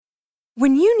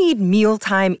When you need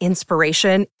mealtime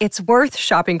inspiration, it's worth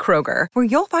shopping Kroger, where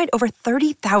you'll find over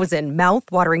 30,000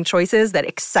 mouth-watering choices that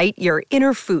excite your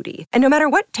inner foodie. And no matter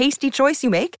what tasty choice you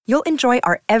make, you'll enjoy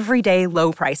our everyday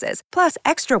low prices, plus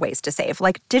extra ways to save,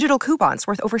 like digital coupons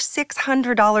worth over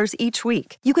 $600 each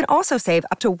week. You can also save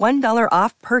up to $1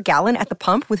 off per gallon at the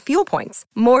pump with fuel points.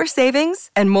 More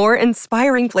savings and more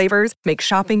inspiring flavors make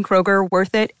shopping Kroger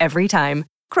worth it every time.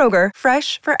 Kroger,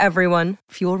 fresh for everyone.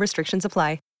 Fuel restrictions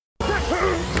apply.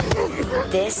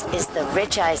 This is the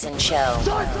Rich Eisen Show.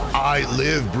 I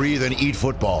live, breathe, and eat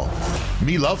football.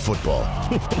 Me love football.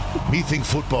 Me think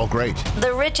football great.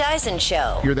 The Rich Eisen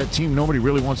Show. You're that team nobody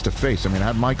really wants to face. I mean, I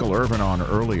had Michael Irvin on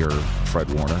earlier, Fred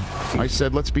Warner. I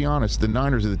said, let's be honest, the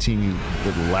Niners are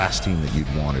the last team that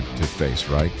you'd wanted to face,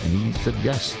 right? And he said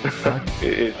yes. Right?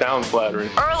 It sounds flattering.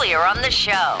 Earlier on the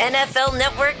show, NFL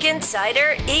Network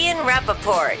insider Ian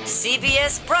Rappaport,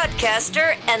 CBS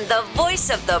broadcaster, and the voice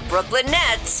of the Brooklyn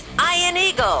Nets, Ian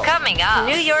Eagle. Coming up,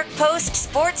 New York Post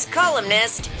sports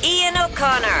columnist Ian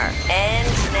O'Connor. And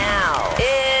now,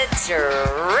 it's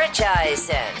Rich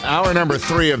Eisen. Hour number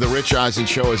 3 of the Rich Eisen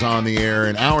Show is on the air.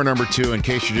 And hour number 2, in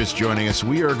case you're just joining us,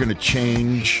 we are going to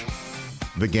change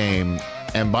the game.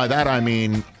 And by that, I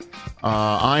mean,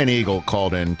 Ian Eagle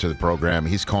called into the program.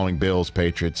 He's calling Bills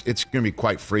Patriots. It's going to be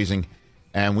quite freezing.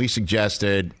 And we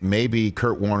suggested maybe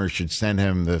Kurt Warner should send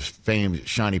him the famed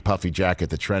shiny puffy jacket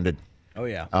that trended. Oh,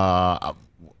 yeah.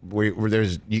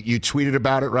 You tweeted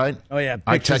about it, right? Oh, yeah.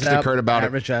 I texted Kurt about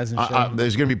it. Rich Eisen Show.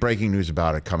 There's going to be breaking news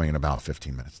about it coming in about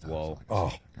 15 minutes. Whoa.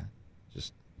 Okay.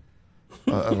 Just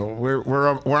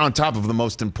we're on top of the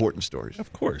most important stories.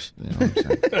 Of course. You know what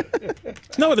I'm saying?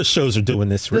 No other shows are doing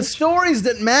this, Rich. The stories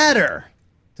that matter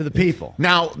to the people.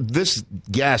 Now, this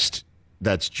guest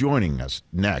that's joining us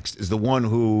next is the one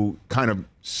who kind of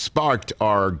sparked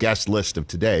our guest list of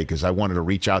today, because I wanted to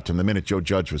reach out to him the minute Joe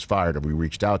Judge was fired. We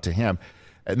reached out to him.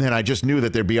 And then I just knew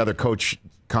that there'd be other coach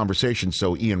conversations,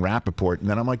 so Ian Rappaport. And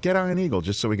then I'm like, get Ian Eagle,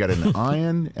 just so we got an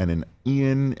Ian and an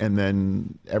Ian, and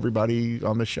then everybody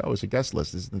on the show is a guest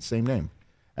list. Is the same name.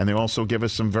 And they also give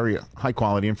us some very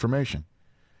high-quality information,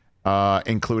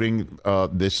 including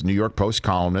this New York Post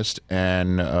columnist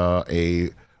and a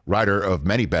writer of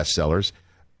many bestsellers.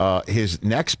 His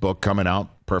next book coming out,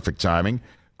 perfect timing,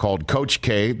 called Coach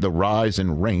K, The Rise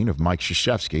and Reign of Mike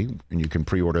Krzyzewski. And you can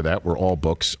pre-order that where all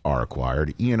books are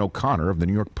acquired. Ian O'Connor of the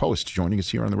New York Post joining us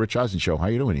here on the Rich Eisen Show. How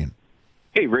you doing, Ian?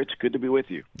 Hey, Rich. Good to be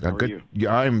with you. How are you?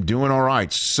 Yeah, I'm doing all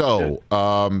right. So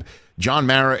John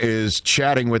Mara is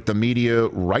chatting with the media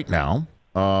right now.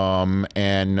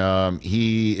 And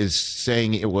he is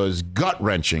saying it was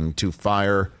gut-wrenching to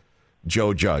fire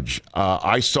Joe Judge.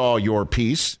 I saw your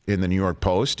piece in the New York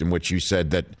Post in which you said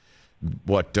that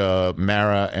what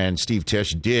Mara and Steve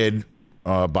Tisch did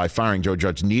by firing Joe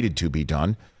Judge needed to be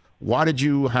done. Why did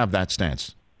you have that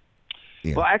stance,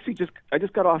 Ian? Well, actually, I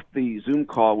just got off the Zoom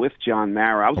call with John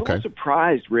Mara. I was a little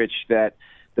surprised, Rich, that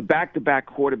the back-to-back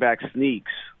quarterback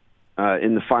sneaks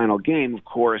in the final game, of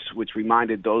course, which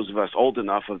reminded those of us old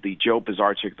enough of the Joe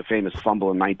Pisarcik, the famous fumble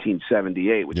in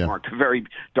 1978, which marked a very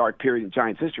dark period in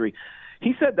Giants history.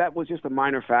 He said that was just a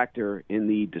minor factor in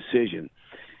the decision.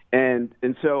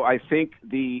 And so I think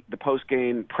the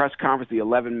post-game press conference, the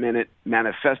 11-minute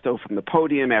manifesto from the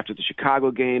podium after the Chicago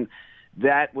game,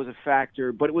 that was a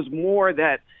factor. But it was more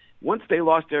that once they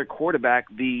lost their quarterback,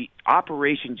 the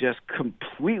operation just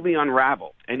completely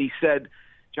unraveled. And he said,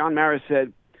 John Mara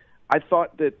said, I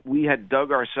thought that we had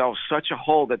dug ourselves such a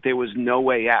hole that there was no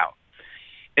way out.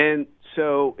 And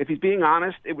so if he's being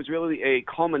honest, it was really a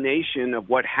culmination of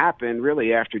what happened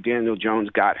really after Daniel Jones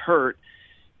got hurt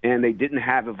and they didn't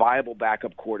have a viable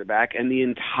backup quarterback, and the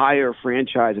entire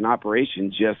franchise and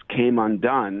operation just came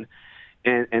undone.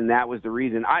 And that was the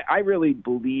reason. I really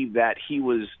believe that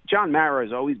John Mara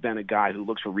has always been a guy who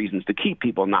looks for reasons to keep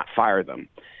people, not fire them.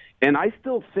 And I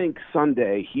still think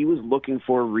Sunday he was looking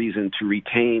for a reason to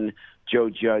retain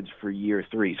Joe Judge for year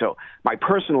 3. So my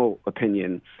personal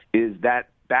opinion is that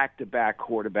back-to-back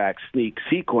quarterback sneak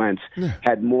sequence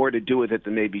had more to do with it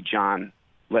than maybe John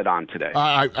led on today.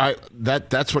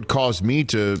 That's what caused me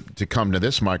to come to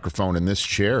this microphone in this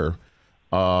chair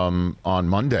on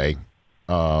Monday,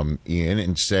 Ian,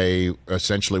 and say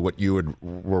essentially what you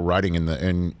were writing in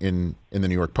the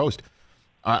New York Post.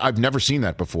 I've never seen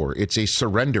that before. It's a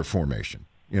surrender formation.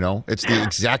 You know, it's the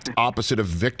exact opposite of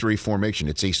victory formation.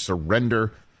 It's a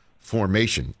surrender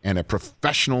formation, and a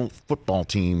professional football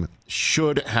team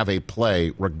should have a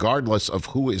play, regardless of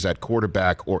who is at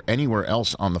quarterback or anywhere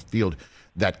else on the field,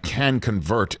 that can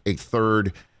convert a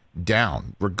third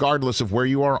down, regardless of where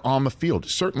you are on the field.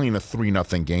 Certainly in a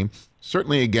 3-0 game,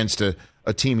 certainly against a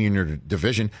a team in your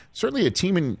division, certainly a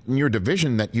team in your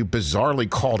division that you bizarrely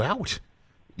called out,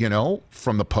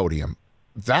 from the podium.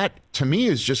 That, to me,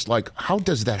 is just like, how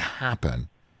does that happen?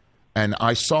 And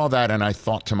I saw that and I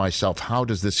thought to myself, how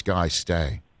does this guy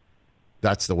stay?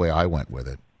 That's the way I went with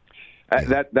it.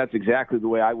 That's exactly the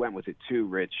way I went with it too,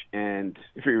 Rich. And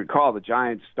if you recall, the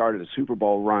Giants started a Super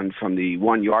Bowl run from the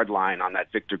 1-yard line on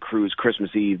that Victor Cruz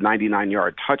Christmas Eve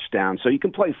 99-yard touchdown. So you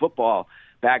can play football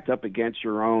backed up against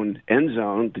your own end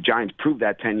zone. The Giants proved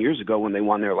that 10 years ago when they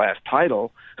won their last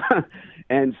title.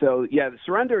 And so, the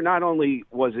surrender, not only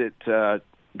was it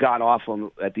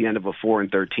god-awful at the end of a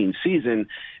 4-13 season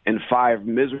and 5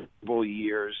 miserable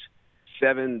years,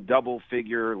 7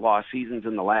 double-figure loss seasons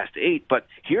in the last 8. But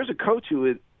here's a coach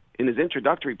who, in his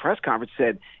introductory press conference,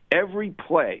 said, every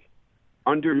play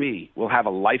under me will have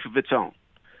a life of its own.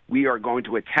 We are going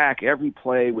to attack every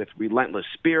play with relentless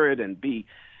spirit and be.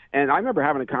 And I remember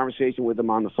having a conversation with him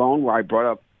on the phone where I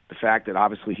brought up the fact that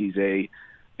obviously he's a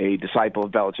disciple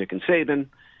of Belichick and Saban.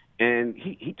 And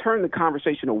he turned the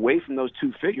conversation away from those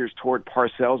two figures toward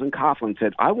Parcells and Coughlin and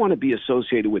said, I want to be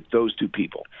associated with those two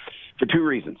people. For 2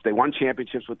 reasons. They won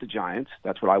championships with the Giants.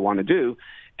 That's what I want to do.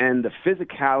 And the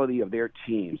physicality of their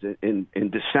teams in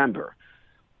December,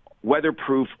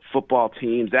 weatherproof football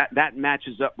teams, that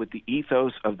matches up with the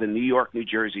ethos of the New York, New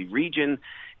Jersey region,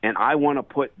 and I want to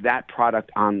put that product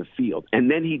on the field.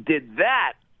 And then he did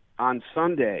that on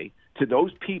Sunday to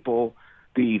those people,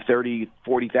 the 30,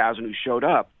 40,000 who showed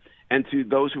up, and to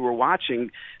those who were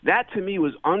watching. That, to me,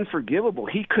 was unforgivable.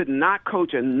 He could not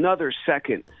coach another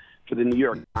second for the New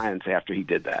York Giants after he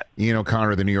did that.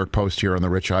 Connor, the New York Post here on the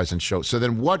Rich Eisen Show. So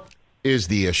then what is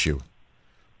the issue?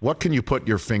 What can you put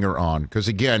your finger on? Because,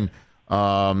 again,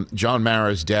 John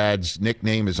Mara's dad's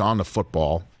nickname is on the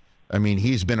football. I mean,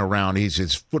 he's been around. He's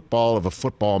as football of a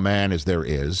football man as there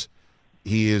is.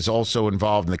 He is also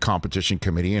involved in the competition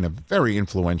committee and a very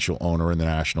influential owner in the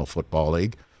National Football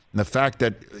League. And the fact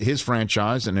that his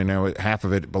franchise, and I know half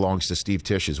of it belongs to Steve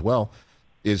Tisch as well,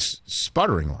 is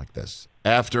sputtering like this.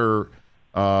 After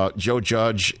Joe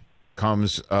Judge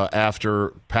comes after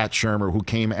Pat Shurmur, who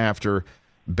came after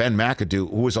Ben McAdoo,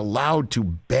 who was allowed to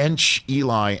bench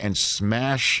Eli and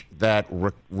smash that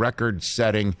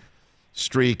record-setting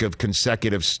streak of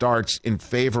consecutive starts in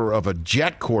favor of a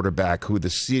Jet quarterback who the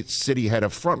city had a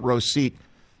front-row seat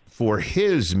for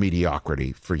his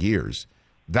mediocrity for years.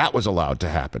 That was allowed to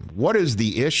happen. What is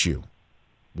the issue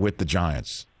with the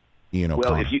Giants?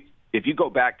 Well, if you go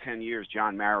back 10 years,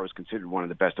 John Mara was considered one of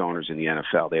the best owners in the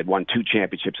NFL. They had won 2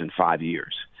 championships in 5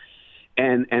 years.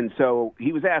 And so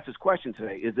he was asked this question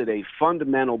today, is it a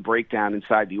fundamental breakdown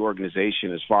inside the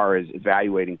organization as far as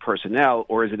evaluating personnel,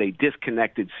 or is it a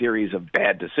disconnected series of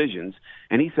bad decisions?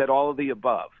 And he said all of the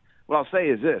above. What I'll say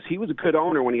is this. He was a good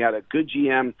owner when he had a good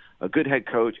GM, a good head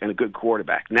coach, and a good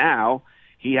quarterback. Now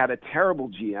he had a terrible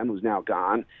GM who's now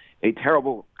gone, a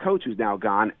terrible coach who's now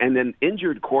gone, and an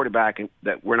injured quarterback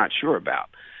that we're not sure about.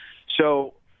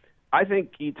 So I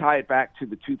think you tie it back to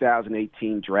the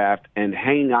 2018 draft and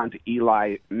hanging on to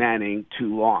Eli Manning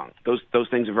too long. Those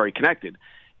things are very connected.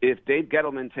 If Dave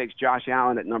Gettleman takes Josh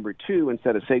Allen at number 2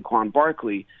 instead of Saquon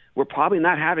Barkley, we're probably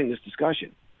not having this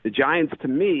discussion. The Giants, to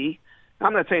me,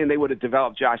 I'm not saying they would have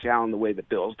developed Josh Allen the way the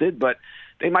Bills did, but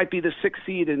they might be the 6th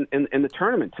seed in the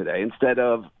tournament today instead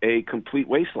of a complete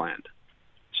wasteland.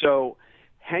 So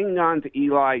hanging on to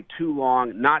Eli too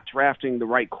long, not drafting the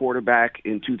right quarterback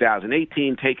in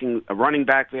 2018, taking a running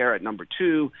back there at number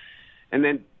 2, and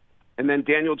then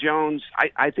Daniel Jones,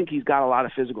 I think he's got a lot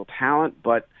of physical talent,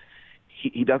 but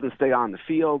he doesn't stay on the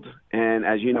field. And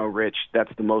as you know, Rich,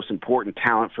 that's the most important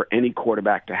talent for any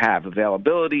quarterback to have.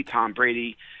 Availability, Tom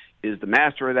Brady is the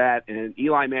master of that, and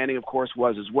Eli Manning, of course,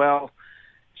 was as well.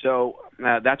 So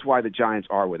that's why the Giants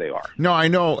are where they are. No, I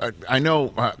know.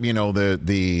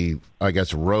 The I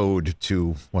guess road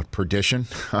to perdition.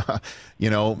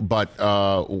 But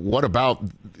what about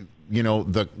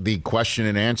the question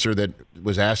and answer that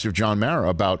was asked of John Mara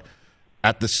about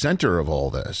at the center of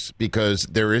all this, because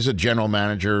there is a general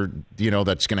manager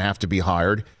that's going to have to be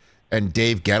hired, and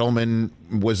Dave Gettleman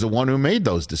was the one who made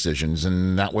those decisions,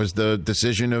 and that was the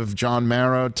decision of John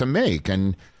Mara to make,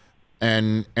 and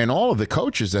all of the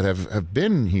coaches that have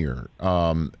been here,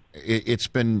 it's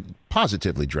been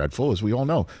positively dreadful, as we all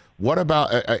know. What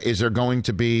about, is there going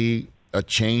to be a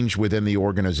change within the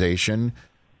organization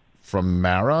from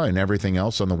Mara and everything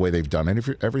else on the way they've done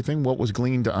everything? What was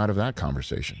gleaned out of that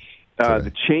conversation?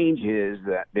 The change is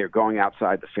that they're going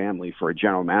outside the family for a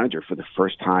general manager for the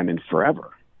first time in forever.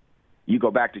 You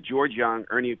go back to George Young,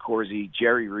 Ernie Accorsi,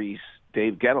 Jerry Reese,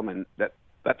 Dave Gettleman, that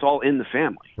That's all in the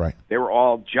family. Right. They were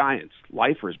all Giants,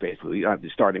 lifers, basically,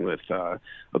 starting with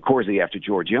Accorsi after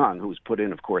George Young, who was put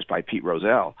in, of course, by Pete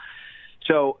Rozelle.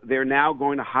 So they're now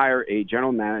going to hire a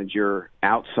general manager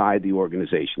outside the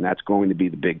organization. That's going to be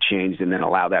the big change, and then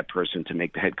allow that person to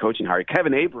make the head coaching hire.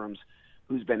 Kevin Abrams,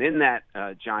 who's been in that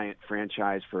Giant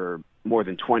franchise for more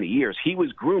than 20 years, he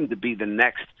was groomed to be the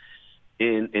next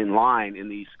in line in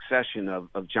the succession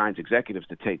of Giants executives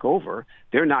to take over.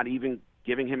 They're not even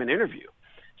giving him an interview.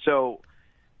 So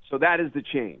that is the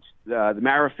change. The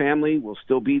Mara family will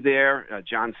still be there.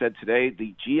 John said today,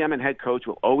 the GM and head coach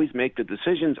will always make the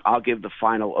decisions. I'll give the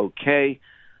final okay.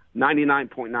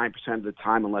 99.9% of the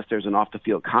time, unless there's an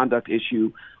off-the-field conduct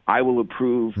issue, I will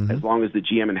approve as long as the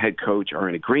GM and head coach are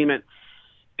in agreement.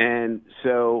 And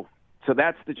so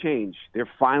that's the change. They're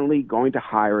finally going to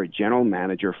hire a general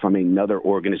manager from another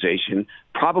organization,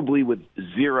 probably with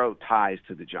zero ties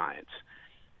to the Giants,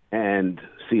 and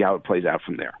see how it plays out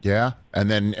from there. Yeah, and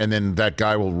then that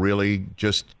guy will really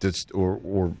just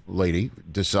or lady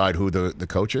decide who the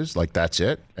coach is. Like, that's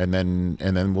it, and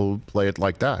then we'll play it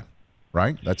like that,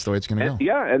 right? That's the way it's going to go.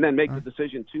 Yeah, and then make the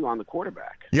decision too on the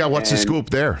quarterback. Yeah, what's the scoop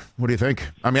there? What do you think?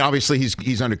 I mean, obviously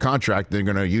he's under contract. They're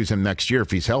going to use him next year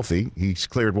if he's healthy. He's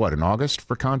cleared in August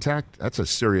for contact. That's a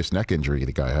serious neck injury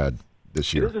the guy had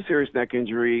this year. It is a serious neck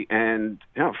injury, and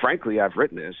frankly, I've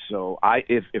written this. So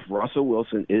if Russell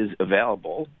Wilson is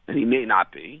available, and he may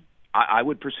not be, I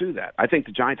would pursue that. I think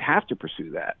the Giants have to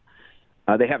pursue that.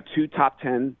 They have 2 top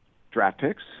 10 draft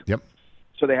picks. Yep.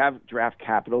 So they have draft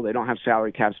capital. They don't have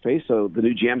salary cap space. So the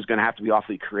new GM is going to have to be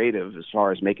awfully creative as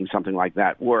far as making something like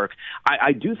that work.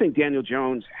 I do think Daniel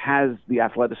Jones has the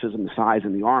athleticism, the size,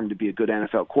 and the arm to be a good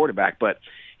NFL quarterback, but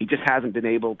he just hasn't been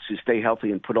able to stay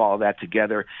healthy and put all of that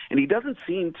together. And he doesn't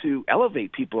seem to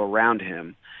elevate people around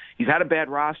him. He's had a bad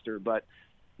roster, but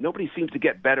nobody seems to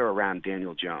get better around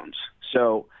Daniel Jones.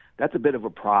 So that's a bit of a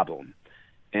problem.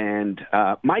 And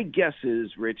my guess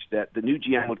is, Rich, that the new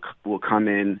GM will come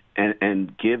in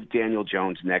and give Daniel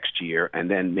Jones next year and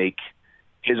then make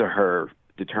his or her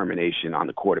determination on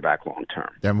the quarterback long term.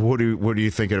 And what are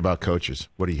you thinking about coaches?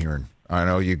 What are you hearing? I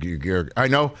know I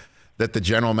know that the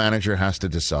general manager has to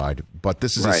decide, but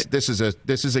this is right. this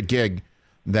is a gig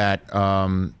that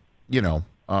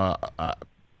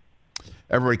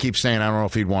everybody keeps saying, I don't know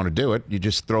if he'd want to do it. You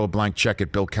just throw a blank check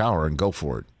at Bill Cowher and go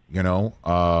for it.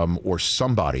 Or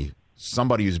somebody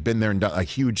who's been there and done a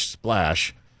huge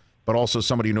splash, but also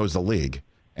somebody who knows the league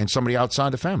and somebody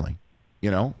outside the family.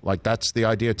 Like, that's the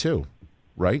idea too,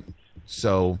 right?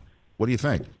 So what do you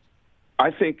think? I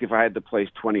think if I had to place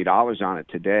 $20 on it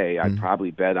today, I'd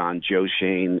probably bet on Joe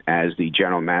Schoen as the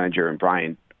general manager and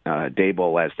Brian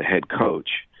Daboll as the head coach.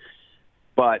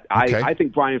 But okay. I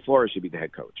think Brian Flores should be the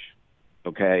head coach.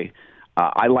 Okay.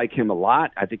 I like him a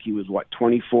lot. I think he was,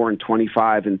 24 and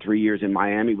 25 in 3 years in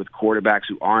Miami with quarterbacks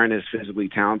who aren't as physically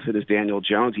talented as Daniel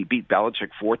Jones. He beat Belichick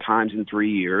 4 times in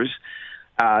 3 years.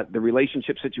 The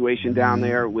relationship situation down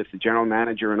there with the general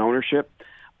manager and ownership,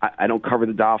 I don't cover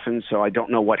the Dolphins, so I don't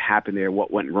know what happened there,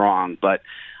 what went wrong. But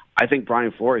I think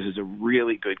Brian Flores is a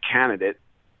really good candidate.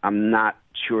 I'm not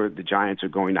sure the Giants are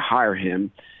going to hire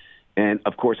him. And,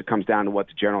 of course, it comes down to what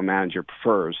the general manager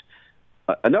prefers.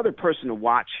 Another person to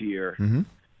watch here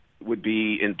would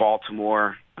be in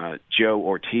Baltimore, Joe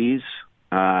Ortiz.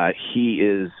 He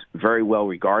is very well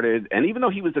regarded. And even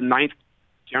though he was the 9th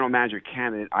general manager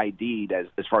candidate ID'd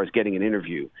as far as getting an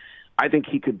interview, I think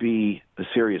he could be a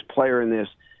serious player in this.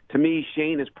 To me,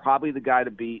 Shane is probably the guy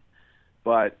to beat,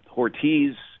 but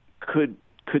Ortiz could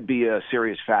be a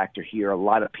serious factor here. A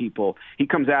lot of people. He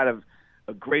comes out of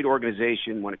a great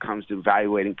organization when it comes to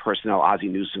evaluating personnel. Ozzie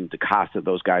Newsome, DaCosta,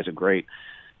 those guys are great.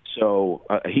 So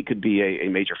he could be a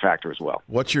major factor as well.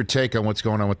 What's your take on what's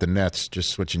going on with the Nets?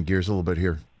 Just switching gears a little bit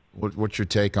here. What's your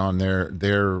take on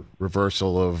their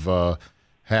reversal of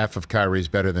half of Kyrie's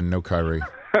better than no Kyrie?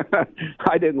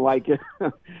 I didn't like it.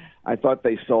 I thought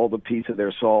they sold a piece of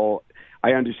their soul.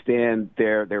 I understand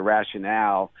their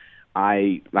rationale.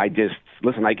 I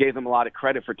gave them a lot of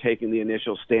credit for taking the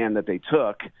initial stand that they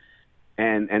took,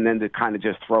 and then to kind of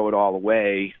just throw it all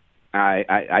away,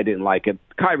 I didn't like it.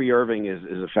 Kyrie Irving is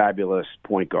a fabulous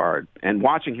point guard, and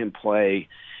watching him play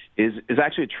is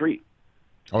actually a treat.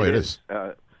 Oh, it is.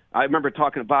 I remember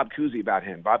talking to Bob Cousy about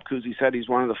him. Bob Cousy said he's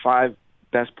one of the 5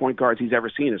 best point guards he's ever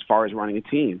seen as far as running a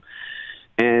team.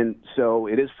 And so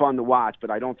it is fun to watch,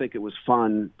 but I don't think it was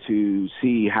fun to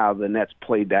see how the Nets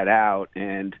played that out.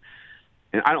 And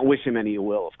I don't wish him any ill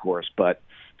will, of course, but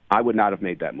I would not have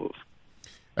made that move.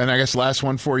 And I guess last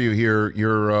one for you here,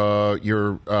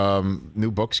 your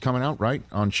new book's coming out, right,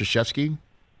 on Krzyzewski?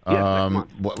 Yeah,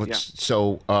 next month.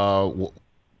 So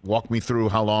walk me through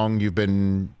how long you've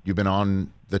been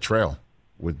on the trail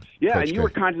with Yeah, Coach and you K. were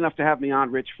kind enough to have me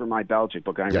on, Rich, for my Belichick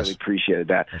book. I really appreciated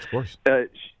that. Of course.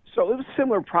 So it was a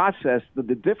similar process. The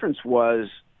difference was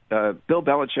Bill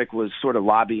Belichick was sort of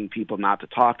lobbying people not to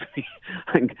talk to me.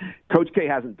 Coach K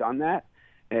hasn't done that,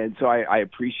 and so I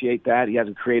appreciate that. He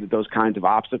hasn't created those kinds of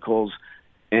obstacles.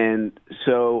 And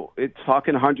so it's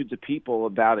talking to hundreds of people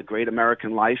about a great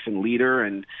American life and leader.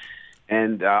 And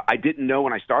I didn't know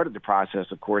when I started the process,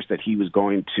 of course, that he was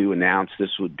going to announce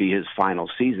this would be his final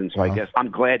season. So I guess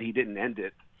I'm glad he didn't end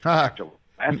it after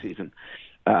last season.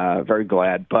 Very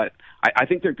glad. But I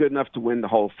think they're good enough to win the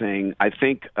whole thing. I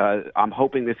think I'm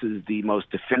hoping this is the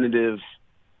most definitive,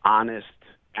 honest,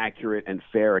 accurate, and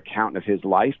fair account of his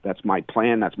life. That's my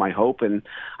plan. That's my hope. And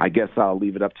I guess I'll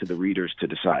leave it up to the readers to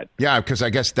decide. Yeah, because I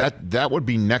guess that would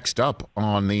be next up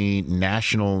on the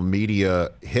national media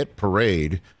hit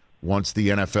parade once the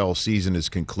NFL season is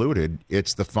concluded.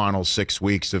 It's the final 6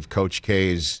 weeks of Coach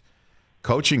K's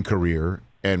coaching career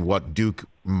and what Duke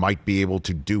might be able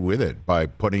to do with it by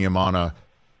putting him on a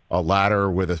ladder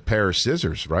with a pair of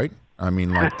scissors, right? I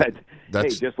mean, like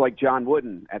that's just like John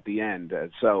Wooden at the end.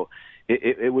 So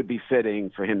it would be fitting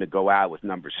for him to go out with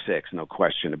number 6, no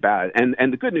question about it.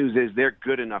 And the good news is they're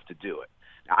good enough to do it.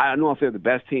 I don't know if they're the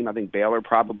best team. I think Baylor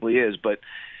probably is, but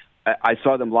I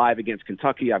saw them live against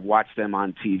Kentucky. I've watched them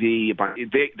on TV.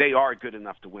 They are good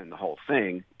enough to win the whole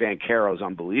thing. Banchero's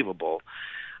unbelievable.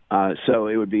 So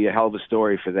it would be a hell of a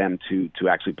story for them to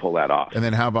actually pull that off. And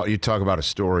then how about you talk about a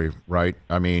story, right?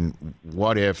 I mean,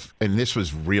 what if, and this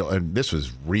was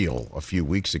real a few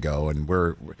weeks ago, and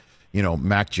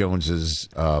Mac Jones's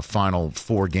final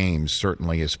 4 games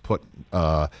certainly has put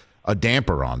a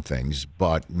damper on things,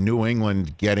 but New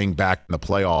England getting back in the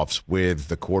playoffs with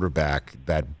the quarterback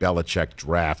that Belichick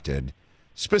drafted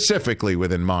specifically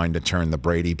with in mind to turn the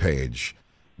Brady page,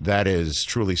 that is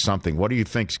truly something. What do you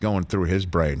think's going through his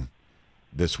brain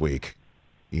this week?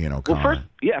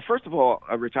 First of all,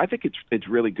 Rich, I think it's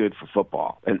really good for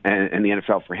football and the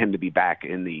NFL for him to be back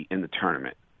in the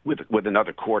tournament with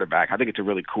another quarterback. I think it's a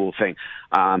really cool thing.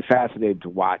 I'm fascinated to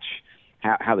watch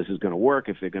how this is going to work,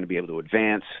 if they're going to be able to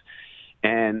advance.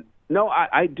 And no,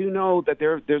 I do know that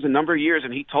there's a number of years,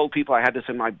 and he told people, I had this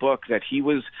in my book, that he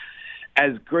was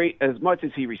as much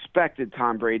as he respected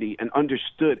Tom Brady and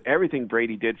understood everything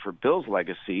Brady did for Bill's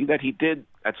legacy, that he did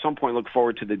at some point look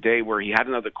forward to the day where he had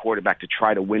another quarterback to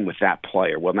try to win with that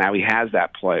player. Well, now he has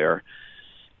that player.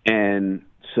 And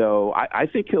so I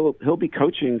think he'll be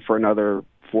coaching for another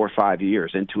 4 or 5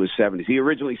 years into his 70s. He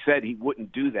originally said he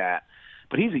wouldn't do that,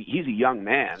 but he's a young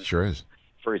man. Sure is.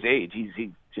 For his age. He's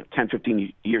 10,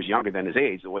 15 years younger than his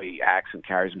age, the way he acts and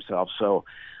carries himself. So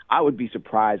I would be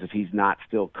surprised if he's not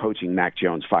still coaching Mac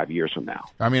Jones 5 years from now.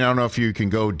 I mean, I don't know if you can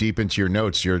go deep into your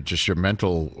notes, your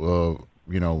mental,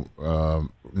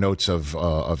 notes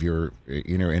of your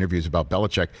interviews about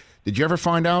Belichick. Did you ever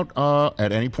find out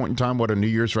at any point in time what a New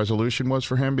Year's resolution was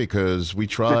for him? Because we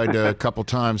tried a couple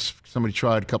times. Somebody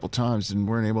tried a couple times and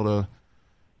weren't able to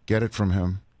get it from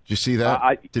him. Did you see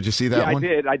that? Did you see that one?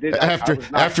 I did.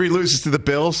 After he loses to the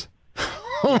Bills?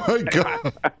 Oh, my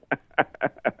God.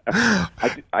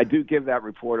 I do give that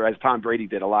reporter, as Tom Brady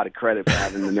did, a lot of credit for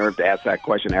having the nerve to ask that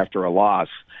question after a loss.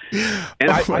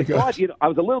 And I thought, I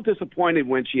was a little disappointed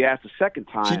when she asked the second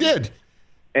time. She did.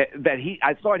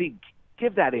 I thought he'd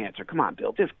give that answer. Come on,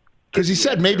 Bill. Because he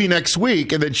said maybe next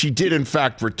week, and then she did, in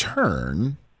fact,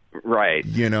 return. Right.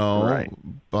 Right.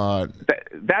 But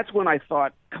that's when I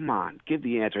thought, come on, give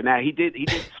the answer. Now, he did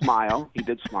smile. He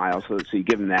did smile, so you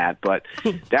give him that. But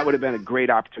that would have been a great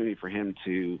opportunity for him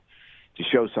to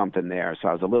show something there. So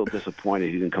I was a little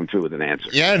disappointed he didn't come through with an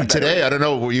answer. Yeah, and today, I don't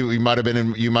know, you might have been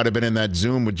in that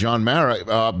Zoom with John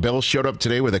Mara. Bill showed up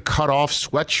today with a cut-off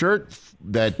sweatshirt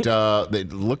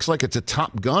that looks like it's a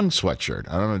Top Gun sweatshirt.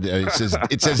 I don't know.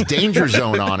 It says Danger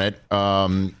Zone on it.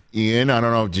 Ian, I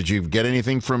don't know. Did you get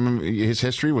anything from his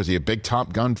history? Was he a big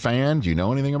Top Gun fan? Do you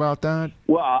know anything about that?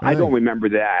 Well, I don't remember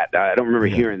that. I don't remember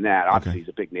hearing that. Obviously, he's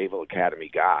a big Naval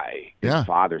Academy guy. His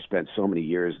father spent so many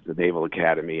years at the Naval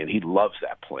Academy, and he loves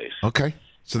that place. Okay.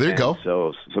 So there you go.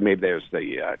 So maybe there's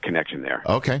the connection there.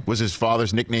 Okay. Was his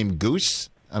father's nickname Goose?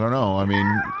 I don't know. I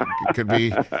mean, it could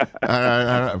be.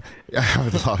 I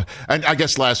would love. And I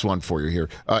guess last one for you here.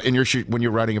 When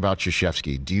you're writing about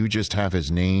Krzyzewski, do you just have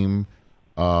his name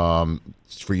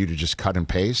for you to just cut and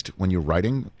paste when you're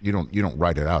writing? You don't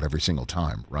write it out every single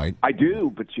time, right? I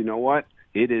do, but you know what?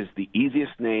 It is the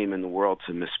easiest name in the world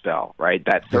to misspell, right?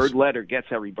 That third letter gets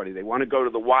everybody. They want to go to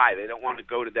the Y. They don't want to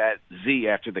go to that Z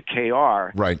after the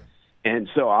KR. Right. And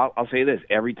so I'll say this.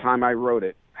 Every time I wrote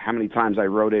it, how many times I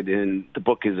wrote it in the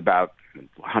book is about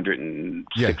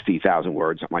 160,000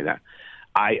 words, something like that.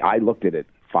 I looked at it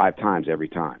 5 times every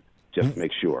time just to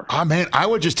make sure. Oh man, I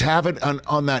would just have it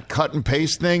on that cut and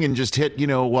paste thing and just hit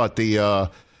the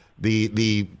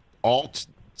Alt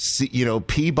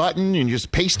P button and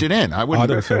just paste it in. I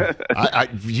wouldn't.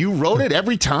 You wrote it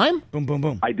every time? Boom, boom,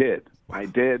 boom. I did,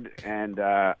 and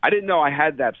I didn't know I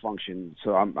had that function.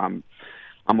 So I'm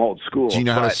old school. Do you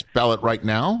know how to spell it right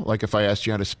now? Like if I asked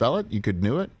you how to spell it, you could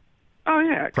know it. Oh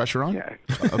yeah. Pressure on. Yeah.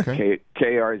 Okay.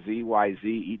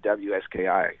 KRZYZEWSKI.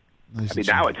 I mean,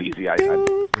 now it's easy.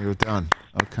 You're done.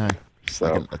 Okay.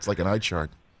 It's like an eye chart.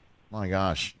 My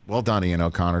gosh. Well done, Ian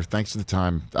O'Connor. Thanks for the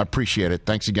time. I appreciate it.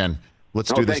 Thanks again.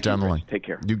 Let's do this down the line. Take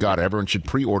care. You got it. Everyone should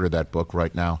pre-order that book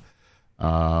right now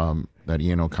that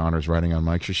Ian O'Connor is writing on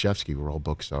Mike Krzyzewski, where all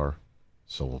books are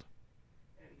sold.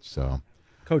 So,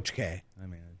 Coach K.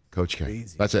 Coach K.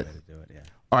 Easy That's it. way to do it, yeah.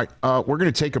 All right. We're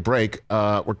going to take a break.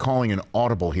 We're calling an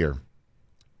audible here.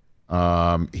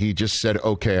 He just said,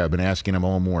 okay. I've been asking him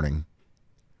all morning.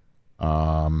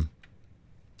 I'm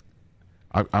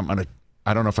going to,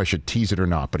 I don't know if I should tease it or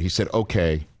not, but he said,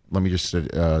 okay. Let me just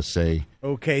say.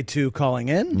 Okay to calling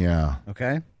in? Yeah.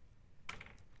 Okay.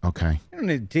 Okay. You don't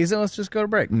need to tease it. Let's just go to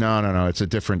break. No. It's a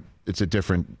different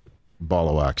ball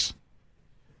of wax.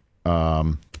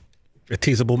 A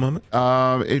teasable moment?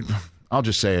 I'll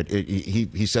just say it.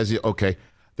 He says, okay, I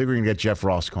think we're going to get Jeff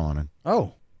Ross calling in.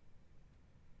 Oh.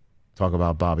 Talk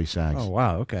about Bobby Sags. Oh,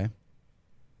 wow. Okay.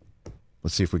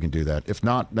 Let's see if we can do that. If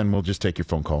not, then we'll just take your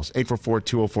phone calls.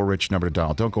 844-204-RICH, number to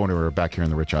dial. Don't go anywhere. We're back here on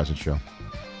The Rich Eisen Show.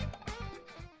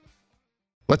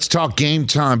 Let's talk Game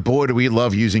Time. Boy, do we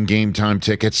love using Game Time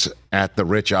tickets at The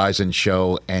Rich Eisen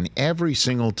Show. And every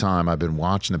single time I've been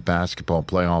watching the basketball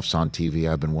playoffs on TV,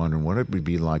 I've been wondering what it would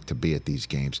be like to be at these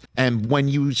games. And when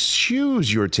you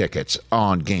choose your tickets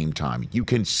on Game Time, you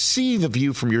can see the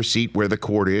view from your seat where the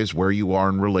court is, where you are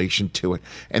in relation to it.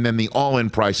 And then the all-in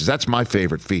prices. That's my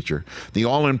favorite feature. The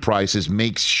all-in prices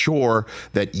makes sure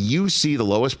that you see the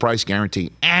lowest price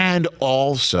guarantee and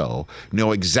also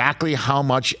know exactly how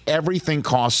much everything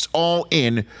costs all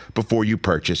in before you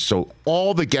purchase. So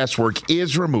all the guesswork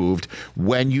is removed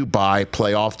when you buy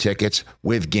playoff tickets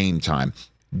with Game Time.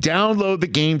 Download the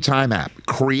Game Time app,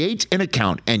 create an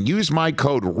account, and use my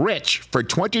code RICH for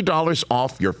 $20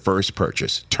 off your first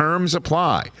purchase. Terms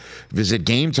apply. Visit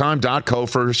GameTime.co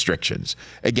for restrictions.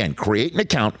 Again, create an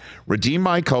account, redeem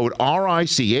my code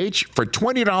RICH for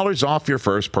 $20 off your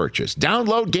first purchase.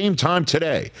 Download Game Time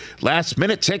today. Last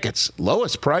minute tickets,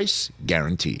 lowest price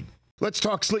guaranteed. Let's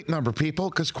talk Sleep Number, people,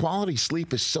 because quality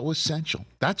sleep is so essential.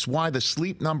 That's why the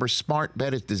Sleep Number Smart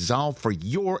Bed is designed for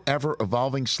your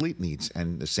ever-evolving sleep needs,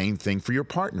 and the same thing for your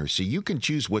partner, so you can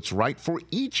choose what's right for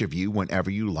each of you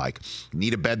whenever you like.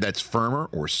 Need a bed that's firmer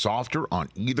or softer on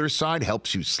either side,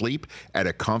 helps you sleep at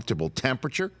a comfortable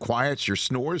temperature, quiets your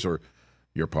snores or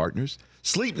your partner's?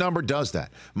 Sleep Number does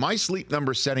that. My Sleep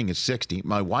Number setting is 60.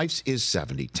 My wife's is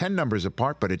 70. 10 numbers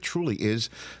apart, but it truly is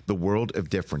the world of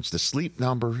difference. The Sleep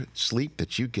Number sleep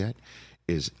that you get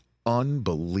is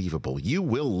unbelievable. You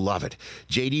will love it.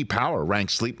 J.D. Power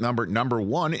ranks Sleep Number number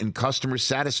 1 in customer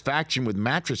satisfaction with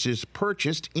mattresses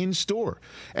purchased in store.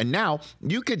 And now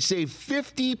you could save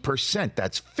 50%.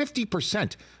 That's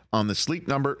 50% on the Sleep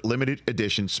Number Limited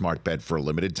Edition Smart Bed for a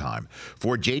limited time.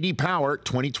 For J.D. Power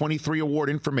 2023 award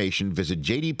information, visit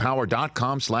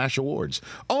jdpower.com/awards.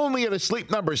 Only at a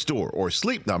Sleep Number store or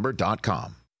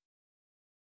sleepnumber.com.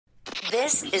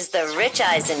 This is the Rich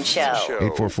Eisen Show.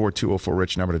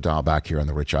 844-204-RICH, number to dial back here on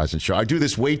the Rich Eisen Show. I do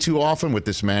this way too often with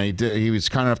this man. He was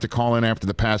kind enough to call in after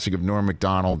the passing of Norm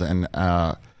Macdonald, and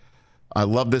I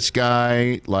love this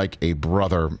guy like a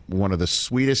brother, one of the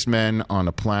sweetest men on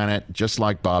the planet, just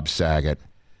like Bob Saget.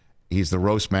 He's the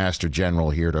roast master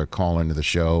general here to call into the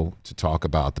show to talk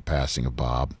about the passing of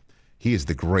Bob. He is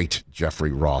the great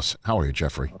Jeffrey Ross. How are you,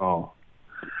 Jeffrey? Oh,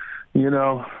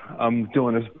 I'm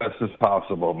doing as best as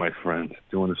possible, my friend.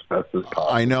 Doing as best as possible.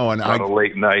 I know. And a lot of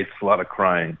late nights, a lot of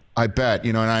crying. I bet.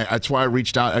 And that's why I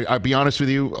reached out. I'll be honest with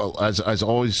you, as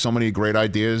always, so many great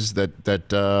ideas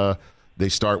that they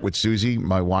start with Susie,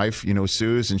 my wife,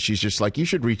 Suze, and she's just like, you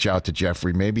should reach out to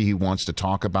Jeffrey. Maybe he wants to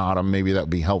talk about him. Maybe that would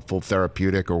be helpful,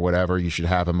 therapeutic, or whatever. You should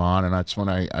have him on. And that's when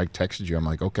I texted you. I'm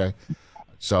like, okay.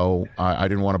 So I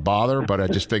didn't want to bother, but I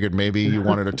just figured maybe you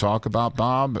wanted to talk about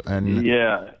Bob, and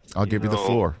yeah, I'll give you the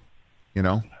floor.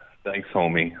 Thanks,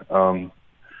 homie.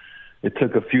 It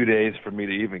took a few days for me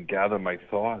to even gather my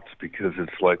thoughts because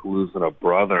it's like losing a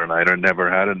brother, and I never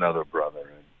had another brother,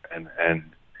 and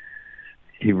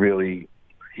he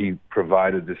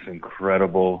provided this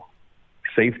incredible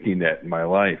safety net in my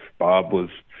life. Bob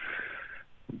was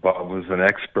an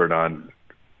expert on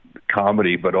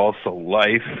comedy, but also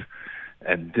life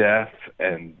and death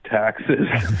and taxes.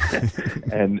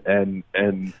 and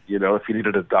you know, if you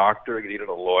needed a doctor, you needed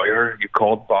a lawyer, you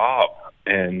called Bob.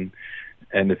 And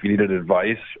if you needed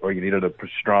advice or you needed a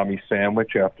pastrami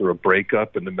sandwich after a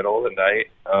breakup in the middle of the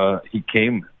night, he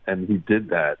came and he did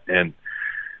that. And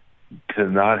to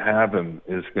not have him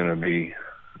is going to be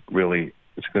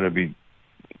it's going to be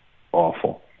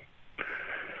awful.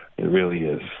 It really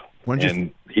is.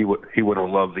 He would have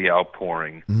loved the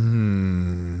outpouring.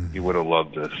 He would have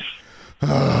loved this.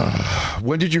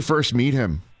 When did you first meet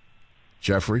him,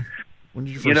 Jeffrey? When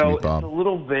did you first meet Bob? It's a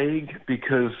little vague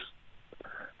because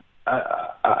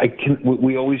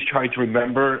we always tried to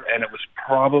remember, and it was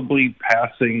probably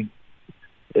passing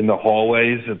in the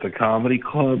hallways at the comedy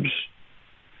clubs.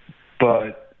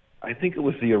 But I think it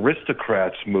was the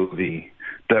Aristocrats movie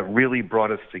that really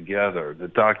brought us together. The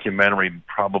documentary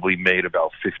probably made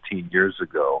about 15 years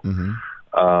ago.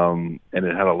 And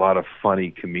it had a lot of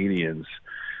funny comedians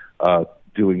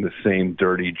doing the same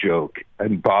dirty joke.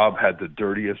 And Bob had the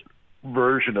dirtiest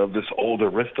version of this old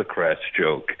Aristocrats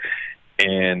joke.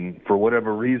 And for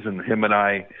whatever reason, him and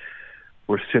I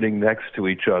were sitting next to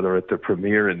each other at the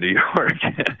premiere in New York.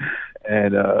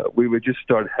 And we would just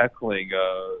start heckling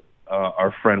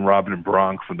our friend Robin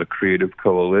Bronk from the Creative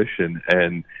Coalition,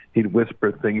 and he'd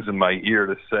whisper things in my ear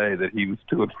to say that he was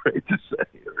too afraid to say,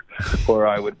 or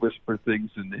I would whisper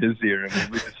things in his ear, and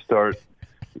we would just start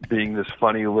being this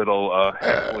funny little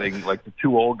heckling, like the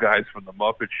two old guys from the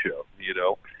Muppet Show, you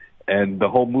know. And the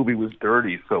whole movie was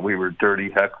dirty, so we were dirty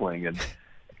heckling,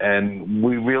 and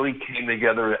we really came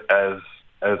together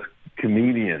as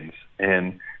comedians.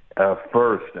 And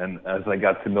first, and as I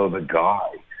got to know the guy,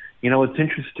 you know, it's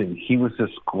interesting. He was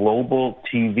this global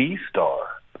TV star,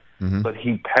 but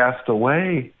he passed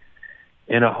away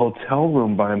in a hotel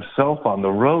room by himself on the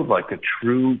road like a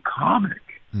true comic.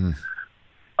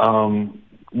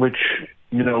 Which,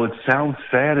 you know, it sounds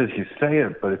sad as you say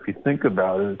it, but if you think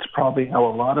about it, it's probably how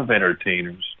a lot of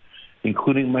entertainers,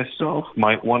 including myself,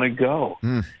 might want to go.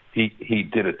 He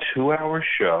did a 2-hour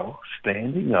show,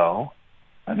 standing O.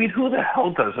 I mean, who the hell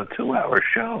does a 2-hour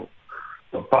show?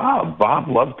 But Bob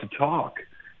loved to talk.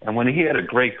 And when he had a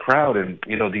great crowd, and,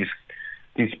 you know, these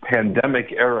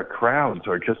pandemic-era crowds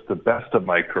are just the best of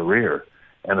my career.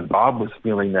 And Bob was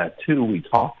feeling that, too. We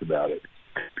talked about it.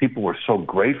 People were so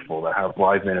grateful to have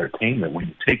live entertainment. When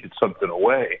you take something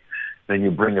away, then you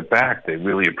bring it back. They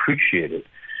really appreciate it.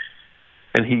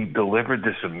 And he delivered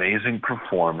this amazing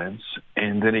performance,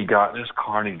 and then he got in his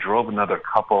car and he drove another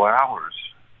couple hours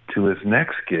to his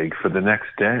next gig for the next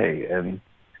day. And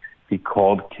he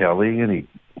called Kelly, and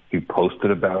he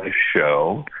posted about his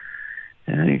show,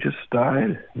 and he just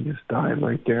died. He just died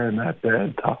right there in that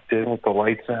bed, tucked in with the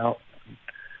lights out.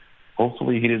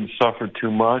 Hopefully he didn't suffer too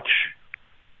much.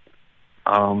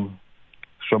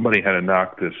 Somebody had to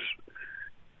knock this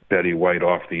Betty White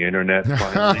off the internet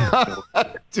finally.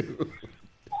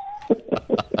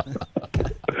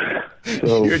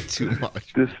 So you're too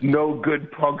much. This no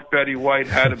good punk Betty White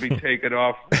had to be taken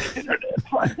off the internet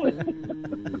finally.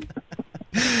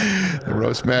 The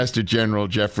Roastmaster General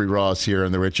Jeffrey Ross here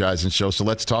on the Rich Eisen Show. So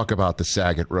let's talk about the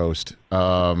Saget roast.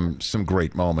 Some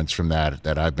great moments from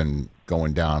that I've been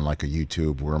going down like a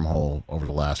YouTube wormhole over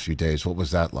the last few days. What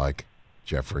was that like,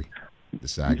 Jeffrey? The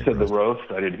Saget you said roast. The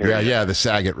roast? I didn't hear. Yeah, the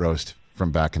Saget roast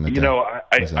from back in the day. You know,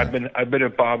 I've been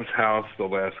at Bob's house the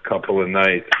last couple of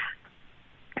nights.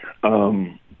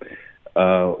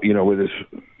 You know, with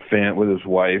his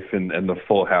wife and the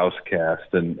Full House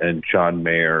cast and John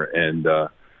Mayer and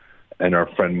our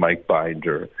friend Mike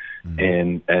Binder,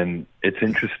 and it's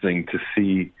interesting to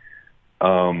see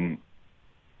all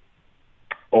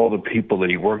the people that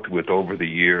he worked with over the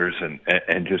years,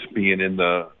 and just being and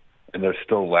they're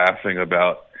still laughing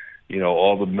about, you know,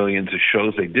 all the millions of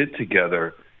shows they did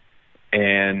together.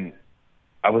 And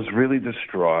I was really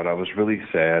distraught. I was really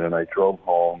sad, and I drove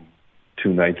home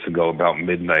 2 nights ago about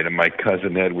midnight, and my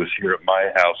cousin Ed was here at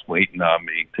my house waiting on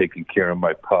me, taking care of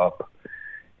my pup.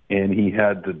 And he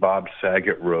had the Bob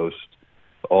Saget roast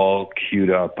all queued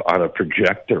up on a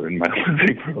projector in my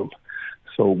living room.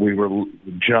 So we were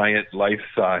giant,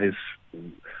 life-size.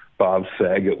 Bob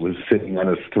Saget was sitting on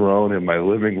his throne in my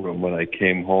living room when I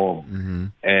came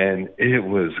home. And it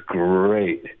was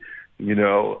great. You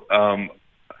know,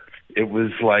 it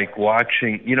was like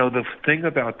watching, you know, the thing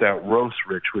about that roast,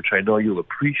 Rich, which I know you'll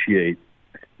appreciate,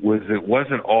 was it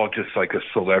wasn't all just like a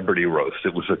celebrity roast.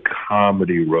 It was a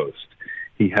comedy roast.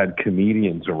 He had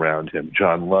comedians around him,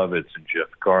 John Lovitz and Jeff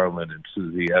Garlin and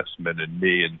Susie Essman and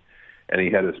me, and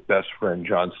he had his best friend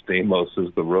John Stamos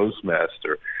as the roast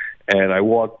master. And I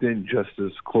walked in just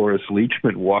as Cloris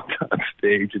Leachman walked on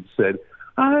stage and said,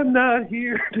 "I'm not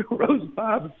here to roast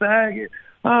Bob Saget.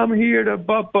 I'm here to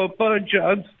bump a bunch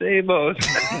on Stamos."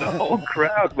 And the whole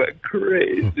crowd went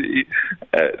crazy.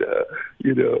 And,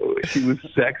 she was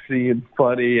sexy and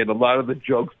funny, and a lot of the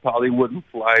jokes probably wouldn't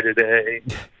fly today.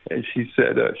 And she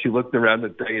said, she looked around the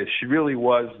dais. She really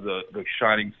was the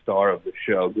shining star of the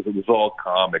show, because it was all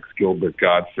comics, Gilbert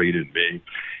Gottfried and me.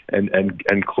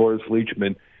 And Cloris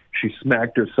Leachman, she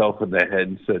smacked herself in the head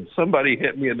and said, "Somebody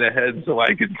hit me in the head so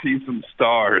I could see some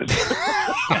stars."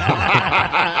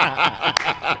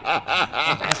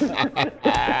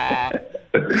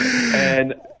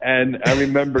 and I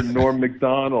remember Norm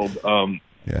Macdonald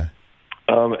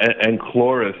and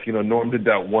Cloris. Norm did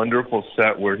that wonderful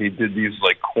set where he did these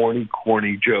like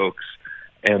corny jokes,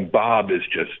 and Bob is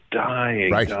just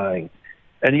dying.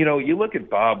 And, you look at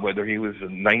Bob, whether he was a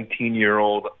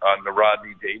 19-year-old on the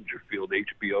Rodney Dangerfield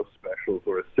HBO specials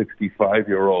or a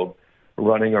 65-year-old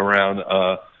running around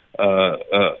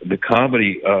the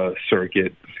comedy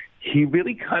circuit, he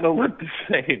really kind of looked the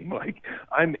same. Like,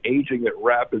 I'm aging at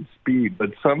rapid speed,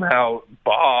 but somehow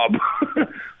Bob,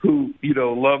 who,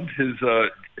 loved his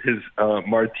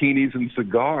martinis and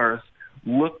cigars,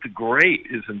 looked great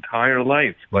his entire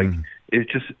life. Like, it's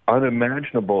just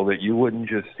unimaginable that you wouldn't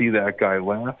just see that guy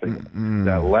laughing,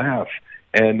 that laugh.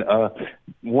 And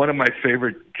one of my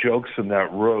favorite jokes in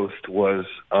that roast was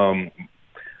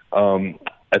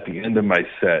at the end of my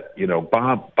set,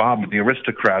 Bob, the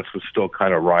Aristocrats was still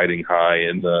kind of riding high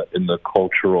in the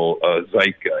cultural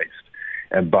zeitgeist,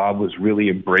 and Bob was really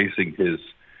embracing his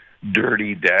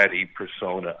dirty daddy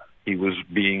persona. He was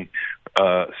being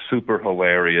super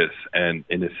hilarious and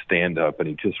in his stand-up, and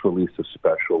he just released a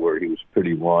special where he was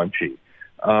pretty raunchy.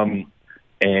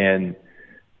 And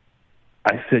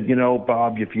I said,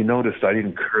 Bob, if you noticed, I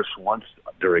didn't curse once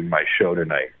during my show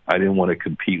tonight. I didn't want to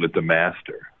compete with the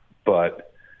master, but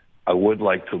I would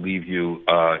like to leave you,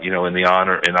 in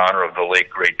honor of the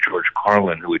late great George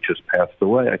Carlin, who had just passed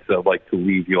away. I said, I'd like to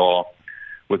leave you all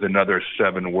with another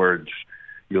 7 words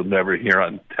you'll never hear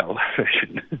on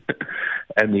television.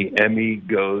 And the Emmy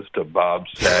goes to Bob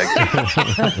Saget.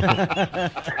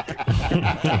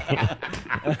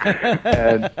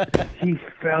 And he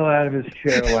fell out of his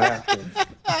chair laughing.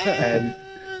 And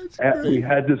we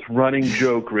had this running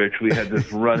joke, Rich. We had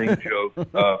this running joke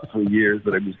for years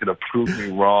that he was going to prove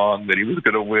me wrong, that he was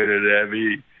going to win an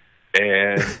Emmy.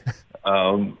 And,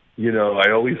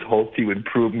 I always hoped he would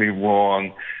prove me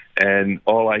wrong. And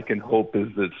all I can hope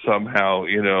is that somehow,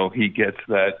 he gets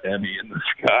that Emmy in the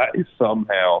sky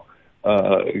somehow,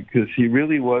 because he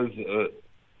really was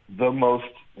the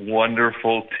most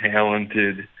wonderful,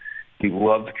 talented. He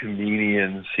loved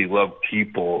comedians. He loved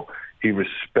people. He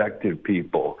respected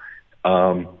people.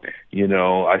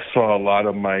 I saw a lot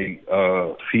of my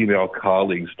female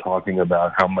colleagues talking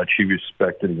about how much he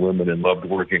respected women and loved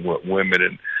working with women.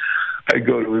 And I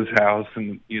go to his house,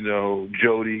 and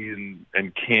Jody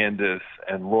and Candace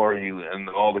and Lori and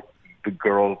all the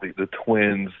girls, the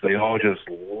twins, they all just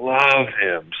love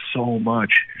him so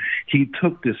much. He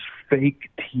took this fake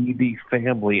TV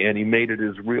family and he made it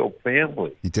his real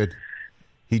family. He did,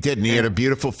 and he had a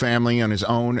beautiful family on his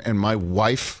own. And my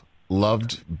wife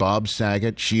loved Bob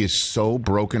Saget. She is so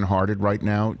brokenhearted right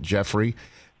now, Jeffrey,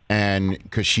 and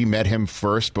because she met him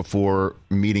first before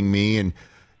meeting me, and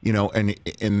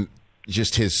and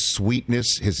just his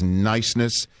sweetness, his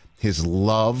niceness, his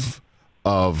love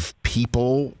of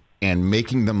people and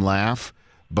making them laugh.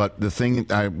 But the thing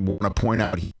I want to point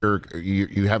out here,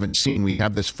 you haven't seen, we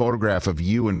have this photograph of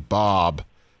you and Bob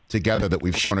together that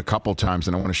we've shown a couple times,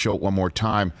 and I want to show it one more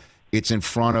time. It's in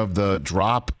front of the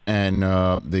drop and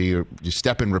the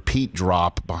step and repeat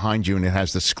drop behind you, and it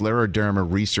has the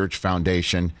Scleroderma Research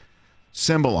Foundation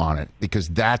symbol on it, because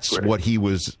that's what he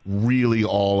was really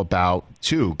all about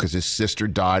too, because his sister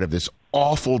died of this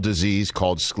awful disease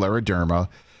called scleroderma,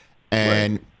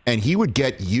 and he would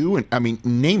get you, and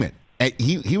name it, and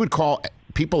he would call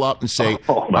people up and say,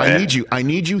 I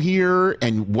need you here,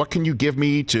 and what can you give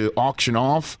me to auction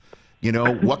off?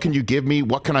 What can you give me?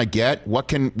 What can I get? What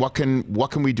can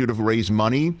we do to raise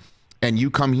money? And you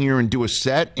come here and do a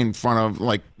set in front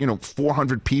of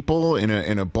 400 people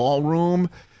in a ballroom.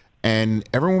 And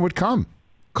everyone would come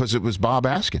because it was Bob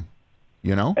asking,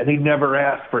 And he never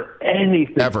asked for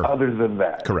anything ever other than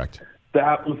that. Correct.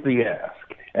 That was the ask.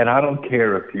 And I don't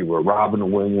care if you were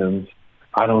Robin Williams.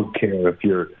 I don't care if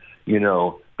you're,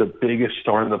 the biggest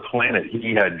star on the planet.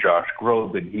 He had Josh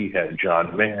Groban. He had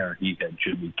John Mayer. He had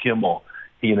Jimmy Kimmel.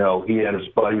 He had his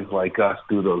buddies like us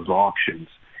do those auctions.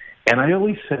 And I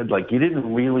always said, you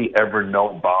didn't really ever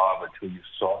know Bob until you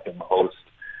saw him host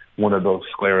one of those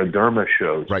scleroderma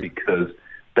shows, right, because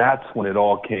that's when it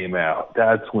all came out.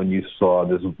 That's when you saw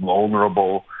this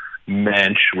vulnerable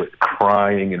mensch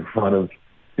crying in front of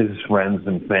his friends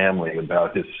and family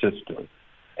about his sister.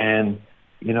 And,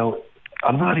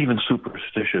 I'm not even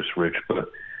superstitious, Rich, but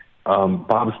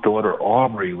Bob's daughter,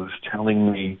 Aubrey, was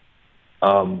telling me,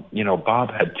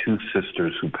 Bob had two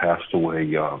sisters who passed away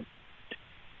young,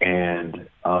 and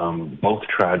both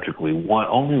tragically.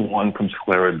 Only one from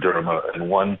scleroderma and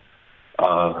one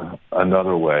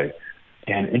another way.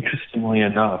 And interestingly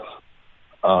enough,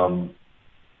 that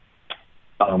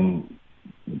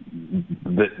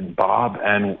Bob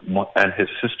and his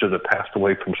sister that passed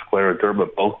away from scleroderma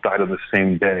both died on the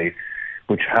same day,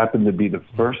 which happened to be the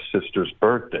first sister's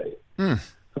birthday. So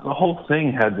the whole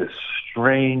thing had this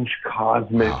strange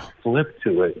cosmic flip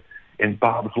to it. In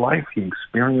Bob's life, he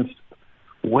experienced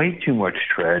way too much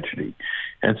tragedy,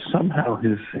 and somehow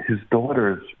his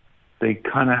daughters, they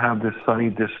kind of have this sunny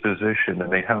disposition,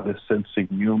 and they have this sense of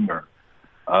humor,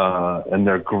 and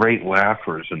they're great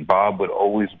laughers. And Bob would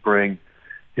always bring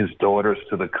his daughters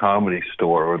to the Comedy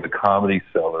Store or the Comedy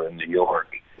Cellar in New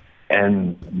York,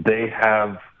 and they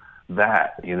have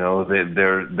that,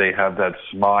 they have that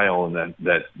smile and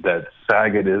that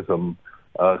Sagetism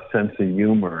sense of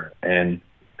humor, and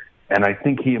I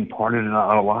think he imparted it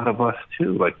on a lot of us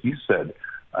too. Like you said,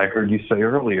 I heard you say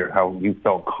earlier how you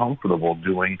felt comfortable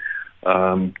doing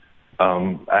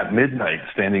at midnight,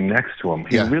 standing next to him.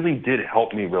 He really did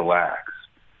help me relax.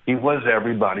 He was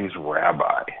everybody's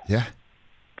rabbi. Yeah.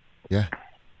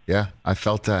 I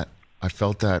felt that.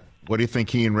 What do you think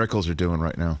he and Rickles are doing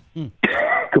right now?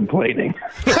 Complaining.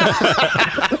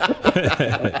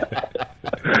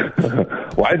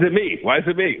 Why is it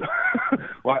me?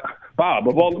 Why, Bob,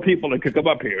 of all the people that could come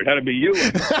up here, it had to be you.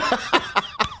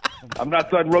 I'm not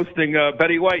done roasting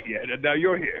Betty White yet, and now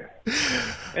you're here.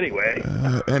 Anyway,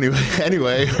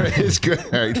 it's good,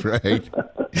 right?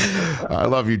 I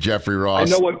love you, Jeffrey Ross.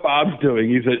 I know what Bob's doing.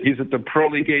 He's at the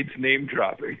Pearly Gates name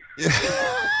dropping.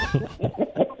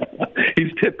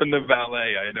 He's tipping the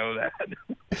valet. I know that.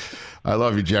 I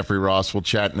love you, Jeffrey Ross. We'll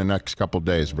chat in the next couple of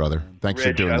days, brother. Thanks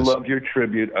for doing this. I love your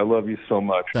tribute. I love you so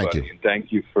much, Thank buddy. you. And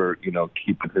thank you for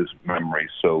keeping his memory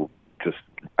so just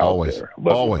out there.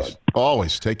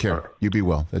 Always. Take care. You be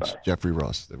well. That's Jeffrey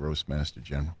Ross, the Roast Master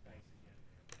General.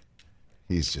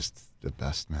 He's just the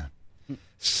best, man.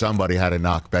 Somebody had to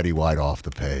knock Betty White off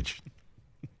the page.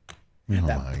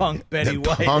 Punk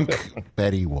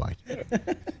Betty White,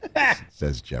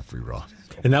 says Jeffrey Ross.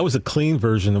 And that was a clean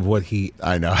version of what he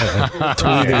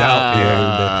tweeted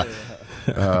out.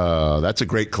 That's a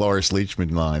great Cloris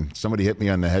Leachman line. Somebody hit me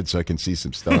on the head so I can see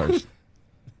some stars.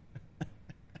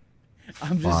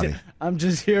 I'm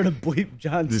just here to bleep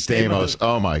John Stamos.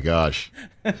 Oh my gosh.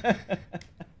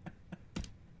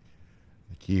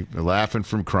 Keep laughing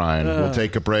from crying. We'll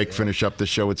take a break, finish up the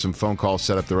show with some phone calls,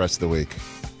 set up the rest of the week.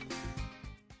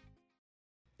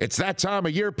 It's that time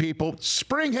of year, people.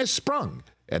 Spring has sprung,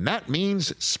 and that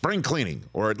means spring cleaning,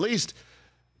 or at least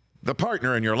the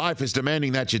partner in your life is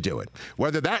demanding that you do it.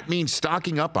 Whether that means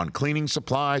stocking up on cleaning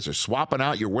supplies or swapping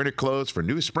out your winter clothes for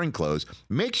new spring clothes,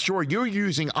 make sure you're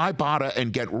using Ibotta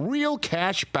and get real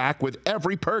cash back with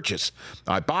every purchase.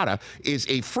 Ibotta is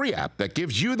a free app that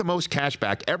gives you the most cash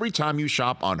back every time you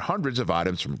shop on hundreds of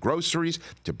items, from groceries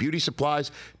to beauty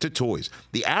supplies to toys.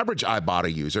 The average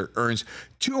Ibotta user earns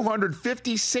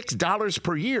 $256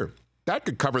 per year. That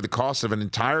could cover the cost of an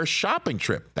entire shopping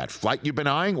trip, that flight you've been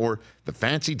eyeing, or the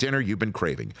fancy dinner you've been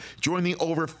craving. Join the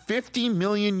over 50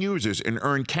 million users and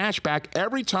earn cash back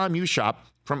every time you shop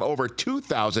from over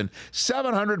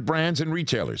 2,700 brands and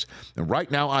retailers. And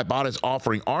right now, Ibotta is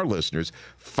offering our listeners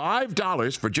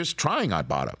 $5 for just trying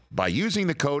Ibotta by using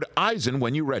the code EISEN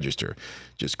when you register.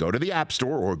 Just go to the App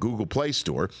Store or Google Play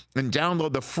Store and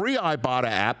download the free Ibotta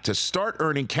app to start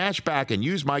earning cash back and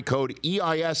use my code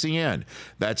EISEN.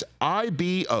 That's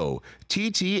IBOTTA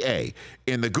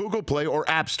in the Google Play or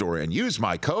App Store and use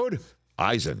my code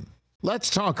EISEN.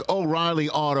 Let's talk O'Reilly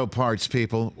Auto Parts,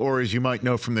 people, or as you might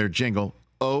know from their jingle,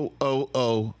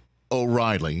 O'Reilly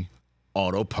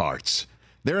Auto Parts.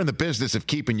 They're in the business of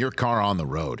keeping your car on the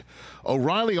road.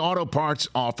 O'Reilly Auto Parts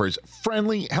offers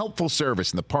friendly, helpful service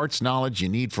and the parts knowledge you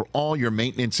need for all your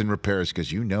maintenance and repairs,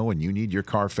 because you know when you need your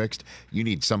car fixed, you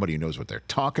need somebody who knows what they're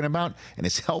talking about and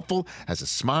is helpful, has a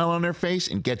smile on their face,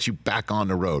 and gets you back on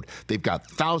the road. They've got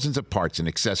thousands of parts and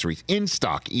accessories in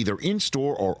stock, either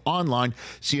in-store or online,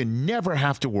 so you never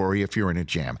have to worry if you're in a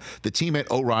jam. The team at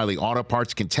O'Reilly Auto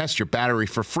Parts can test your battery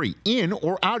for free in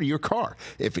or out of your car.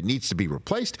 If it needs to be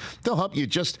replaced, they'll help you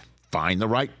just find the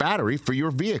right battery for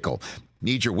your vehicle.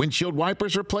 Need your windshield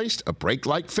wipers replaced, a brake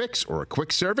light fix, or a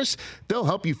quick service? They'll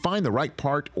help you find the right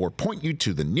part or point you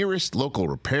to the nearest local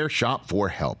repair shop for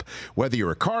help. Whether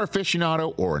you're a car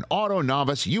aficionado or an auto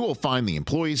novice, you will find the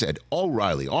employees at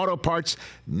O'Reilly Auto Parts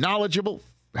knowledgeable,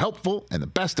 helpful, and the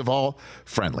best of all,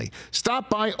 friendly. Stop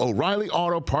by O'Reilly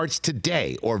Auto Parts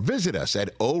today or visit us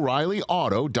at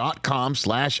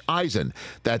O'ReillyAuto.com/Eisen.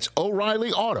 That's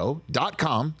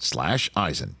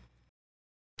O'ReillyAuto.com/Eisen.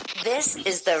 This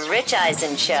is the Rich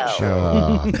Eisen Show.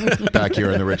 Back here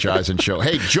in the Rich Eisen Show.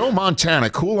 Hey, Joe Montana,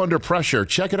 Cool Under Pressure.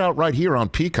 Check it out right here on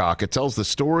Peacock. It tells the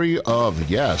story of,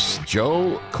 yes,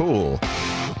 Joe Cool.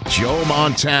 Joe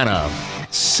Montana.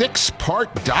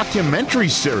 6-part documentary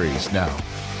series now.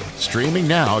 Streaming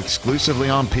now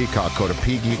exclusively on Peacock. Go to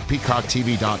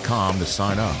peacocktv.com to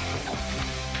sign up.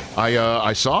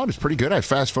 I saw it. It's pretty good. I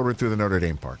fast forwarded through the Notre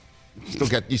Dame part.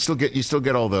 You still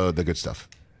get all the good stuff.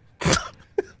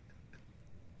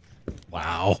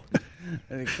 Wow.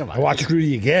 I watched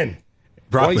Rudy again.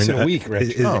 Brockman, twice in a week,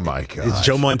 Rich. Oh, my God. Is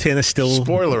Joe Montana still...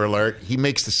 Spoiler alert, he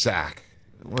makes the sack.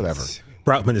 Whatever.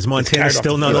 Brockman, is Montana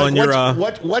still not on your...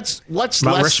 What's Mount less...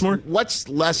 Rushmore? What's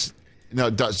less... No,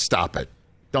 stop it.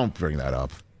 Don't bring that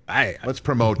up. Let's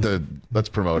promote it.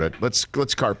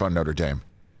 Let's carp on Notre Dame.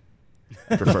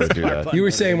 I prefer to do that. You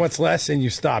were saying what's less, and you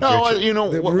stopped. No, Richard. you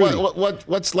know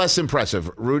what's less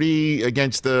impressive? Rudy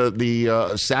against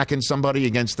the sacking somebody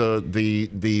against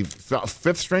the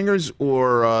fifth stringers,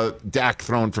 or Dak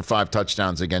thrown for 5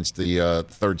 touchdowns against the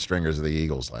third stringers of the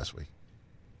Eagles last week.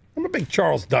 I'm a big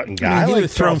Charles Dutton guy. He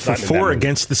was thrown for 4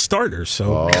 against the starters.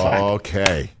 So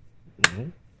okay.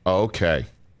 Okay.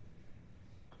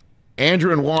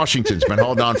 Andrew in Washington's been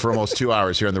holding on for almost 2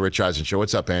 hours here on the Rich Eisen Show.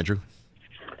 What's up, Andrew?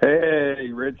 Hey,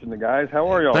 Rich and the guys.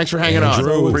 How are y'all? Thanks for hanging on.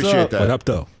 Appreciate that. What up,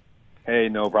 though? Hey,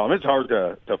 no problem. It's hard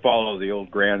to follow the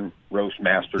old Grand Roast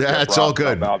Master. Yeah, it's all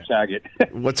good. Bob Saget.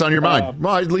 What's on your mind?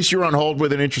 Well, at least you're on hold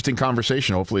with an interesting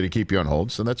conversation, hopefully, to keep you on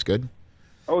hold, so that's good.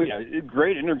 Oh, yeah.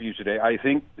 Great interview today. I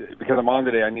think because I'm on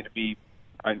today, I need to be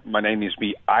my name needs to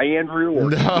be Andrew.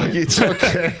 Or no, it's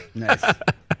okay. Nice.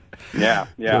 Yeah.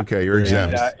 Okay, you're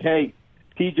exempt. Hey,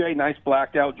 TJ, nice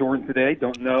blacked out Jordan today.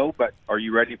 Don't know, but are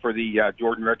you ready for the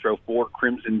Jordan Retro 4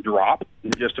 Crimson drop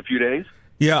in just a few days?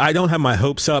 Yeah, I don't have my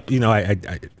hopes up. You know,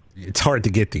 it's hard to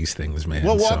get these things, man.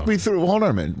 Well, walk me through. Hold on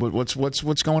a minute.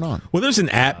 What's going on? Well, there's an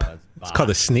app. It's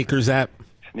called a Sneakers app.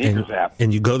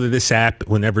 And you go to this app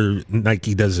whenever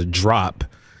Nike does a drop,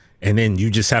 and then you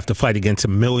just have to fight against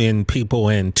 1 million people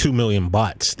and 2 million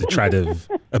bots to try to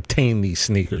obtain these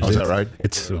sneakers. Oh, is that right?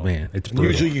 It's brutal.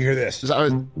 Usually you hear this. Is that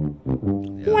right?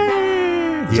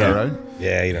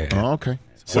 Yeah, you know. Oh, okay.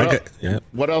 So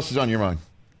what else is on your mind?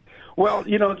 Well,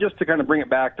 you know, just to kind of bring it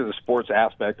back to the sports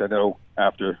aspect, I know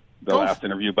after the last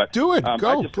interview, but do it.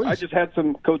 Please. I just had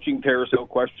some coaching carousel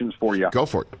questions for you. Go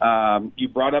for it. You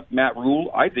brought up Matt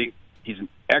Rule. I think he's an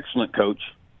excellent coach,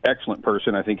 excellent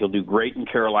person. I think he'll do great in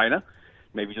Carolina.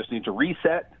 Maybe just need to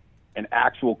reset an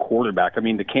actual quarterback. I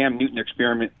mean, the Cam Newton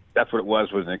experiment, that's what it was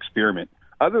an experiment.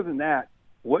 Other than that,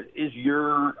 what is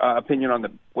your opinion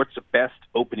on what's the best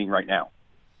opening right now?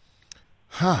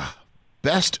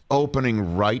 Best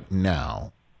opening right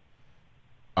now.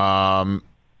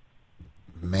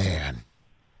 Man,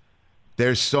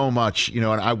 there's so much, you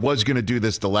know, and I was going to do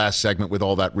this the last segment with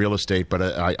all that real estate, but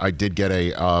I did get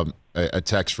a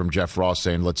text from Jeff Ross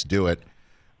saying, let's do it.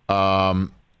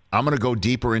 I'm going to go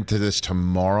deeper into this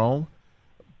tomorrow,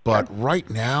 but right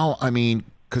now, I mean,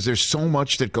 because there's so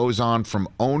much that goes on from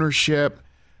ownership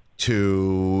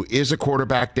to is a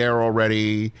quarterback there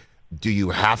already? Do you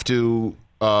have to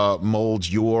mold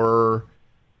your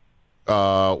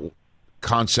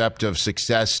concept of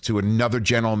success to another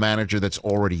general manager that's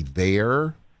already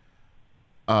there?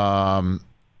 Because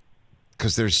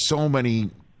there's so many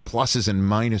pluses and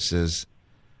minuses.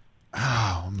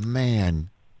 Oh, man.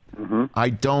 Mm-hmm.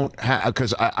 I don't have,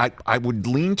 because I would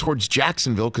lean towards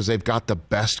Jacksonville because they've got the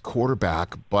best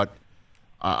quarterback, but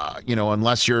you know,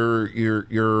 unless you're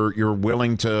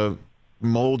willing to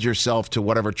mold yourself to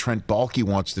whatever Trent Baalke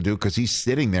wants to do, because he's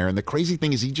sitting there, and the crazy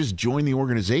thing is he just joined the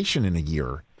organization in a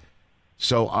year.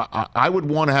 So I would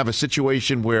want to have a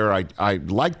situation where I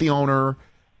like the owner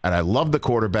and I love the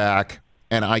quarterback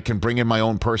and I can bring in my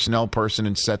own personnel person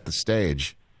and set the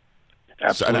stage.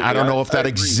 Absolutely. So, and I don't know if that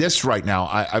exists right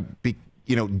now.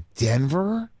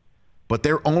 Denver, but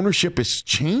their ownership is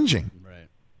changing. Right.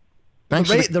 Thanks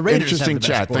the for the Raiders interesting have the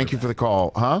best chat. Thank you for the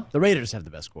call. Huh? The Raiders have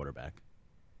the best quarterback.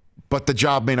 But the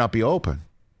job may not be open.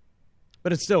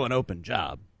 But it's still an open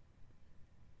job.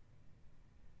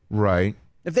 Right.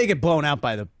 If they get blown out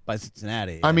by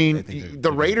Cincinnati. I mean,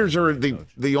 the Raiders are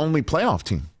the only playoff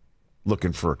team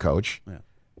looking for a coach. Yeah.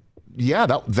 yeah,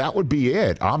 that would be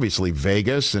it. Obviously,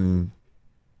 Vegas and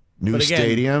new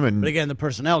stadium. But again, the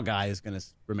personnel guy is going to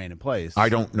remain in place. I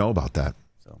don't know about that.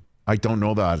 I don't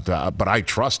know that, but I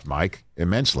trust Mike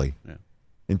immensely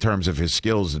in terms of his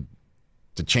skills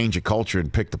to change a culture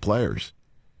and pick the players.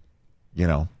 You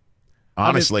know,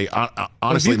 honestly,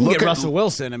 if you can get Russell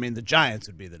Wilson, I mean, the Giants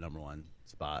would be the number one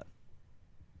spot.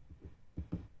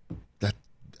 That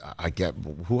I get.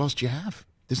 Who else do you have?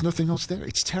 There's nothing else there.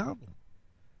 It's terrible.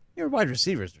 Your wide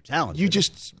receivers are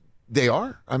talented. They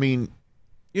are. I mean,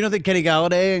 you don't think Kenny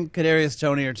Galladay and Kadarius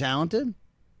Toney are talented?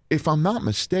 If I'm not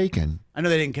mistaken, I know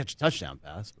they didn't catch a touchdown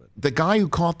pass, but the guy who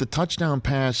caught the touchdown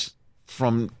pass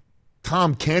from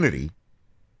Tom Kennedy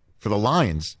for the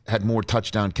Lions had more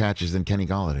touchdown catches than Kenny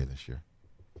Galladay this year.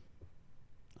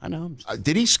 I know.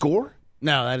 Did he score?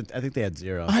 No, I think they had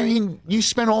 0. I mean, you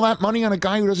spent all that money on a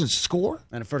guy who doesn't score?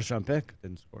 And a first-round pick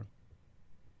didn't score.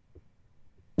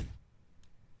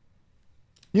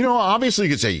 You know, obviously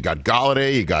you could say you got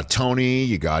Galladay, you got Toney,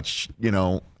 you got,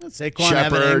 Saquon,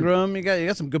 Shepard. Evan Ingram. You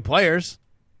got some good players.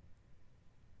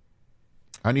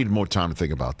 I need more time to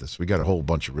think about this. We got a whole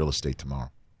bunch of real estate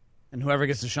tomorrow. And whoever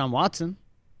gets Deshaun Watson.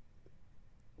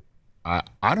 I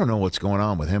don't know what's going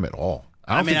on with him at all.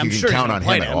 I don't think you can count on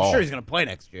him at all. I'm sure he's going to play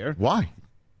next year. Why?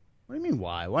 What do you mean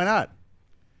why? Why not?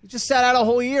 He just sat out a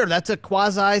whole year. That's a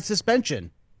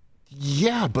quasi-suspension.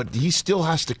 Yeah, but he still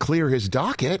has to clear his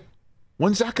docket.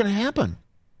 When's that going to happen?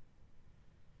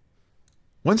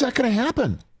 When's that going to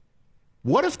happen?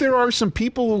 What if there are some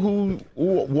people who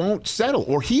won't settle,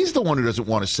 or he's the one who doesn't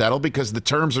want to settle because the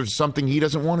terms are something he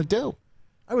doesn't want to do?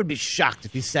 I would be shocked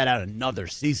if he sat out another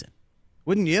season.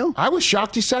 Wouldn't you? I was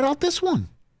shocked he sat out this one.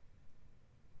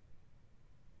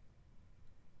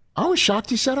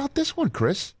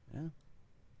 Chris. Yeah.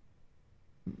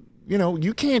 You know,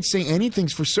 you can't say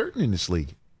anything's for certain in this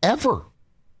league, ever.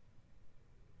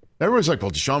 Everyone's like,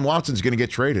 well, Deshaun Watson's going to get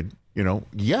traded.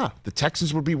 Yeah, the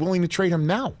Texans would be willing to trade him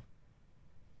now.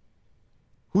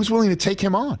 Who's willing to take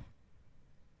him on?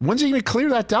 When's he going to clear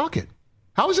that docket?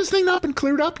 How has this thing not been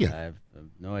cleared up yet? I have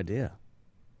no idea.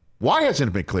 Why hasn't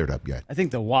it been cleared up yet? I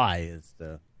think the why is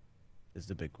the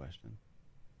big question.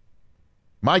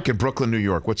 Mike in Brooklyn, New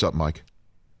York. What's up, Mike?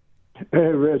 Hey,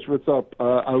 Rich, what's up?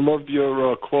 I loved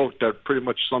your quote that pretty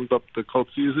much summed up the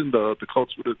Colts season. The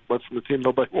Colts went from the team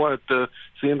nobody wanted to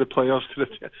see in the playoffs to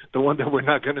the one that we're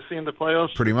not going to see in the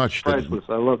playoffs. Pretty much. Priceless.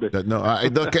 I loved it.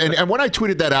 Look, and when I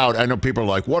tweeted that out, I know people are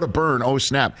like, what a burn. Oh,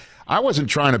 snap. I wasn't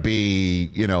trying to be,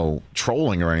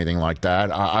 trolling or anything like that.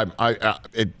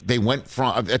 They went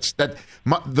from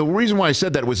the reason why I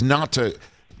said that was not to,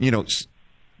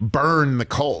 burn the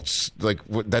Colts. Like,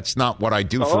 that's not what I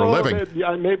do for a living.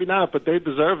 Maybe not, but they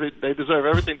deserve it. They deserve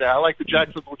everything there. I like the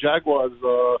Jacksonville Jaguars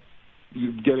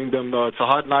getting them to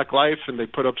Hard Knock Life, and they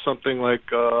put up something like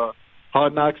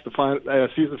Hard Knocks, the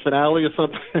season finale or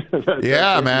something.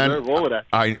 Yeah, man. All of that.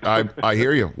 I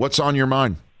hear you. What's on your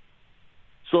mind?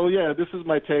 So, yeah, this is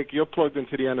my take. You're plugged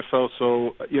into the NFL,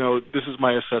 so, this is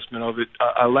my assessment of it.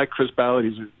 I like Chris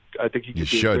Ballard. I think he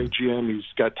could be a great GM. He's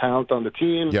got talent on the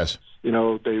team. Yes.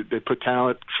 They put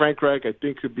talent. Frank Reich, I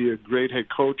think, could be a great head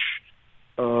coach.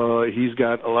 He's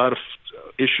got a lot of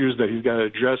issues that he's got to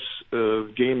address,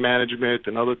 game management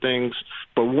and other things.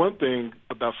 But one thing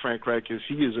about Frank Reich is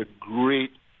he is a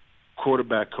great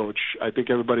quarterback coach. I think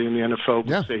everybody in the NFL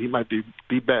would say he might be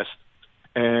the best.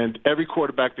 And every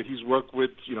quarterback that he's worked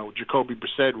with, Jacoby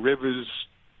Brissett, Rivers,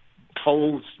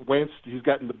 Foles, Wentz, he's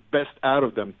gotten the best out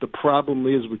of them. The problem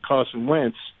is with Carson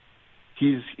Wentz,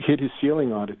 he's hit his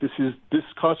ceiling on it. This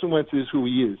Carson Wentz is who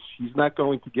he is. He's not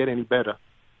going to get any better.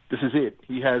 This is it.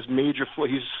 He has major flaws.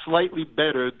 He's slightly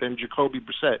better than Jacoby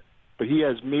Brissett, but he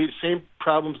has same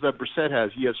problems that Brissett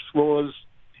has. He has flaws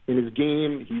in his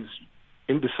game. He's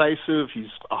indecisive. He's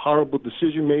a horrible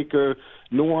decision maker.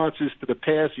 Nuances to the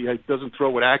pass. He doesn't throw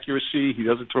with accuracy. He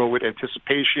doesn't throw with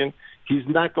anticipation. He's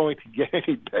not going to get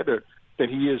any better than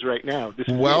he is right now.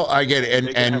 I get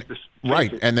it, and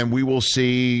right, and then we will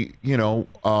see,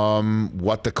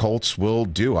 what the Colts will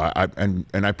do. I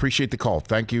appreciate the call.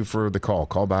 Thank you for the call.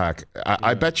 Call back.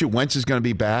 I bet you Wentz is going to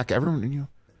be back. Everyone,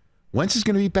 Wentz is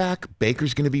going to be back.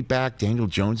 Baker's going to be back. Daniel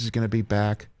Jones is going to be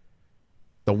back.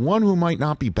 The one who might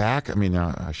not be back,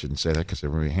 I shouldn't say that because they're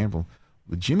really a handful.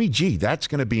 But Jimmy G, that's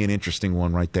going to be an interesting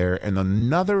one right there. And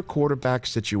another quarterback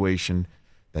situation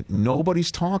that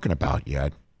nobody's talking about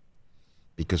yet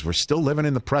because we're still living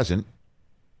in the present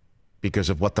because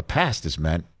of what the past has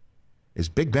meant is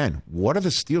Big Ben. What are the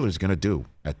Steelers going to do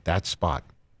at that spot?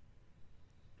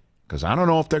 Because I don't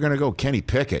know if they're going to go Kenny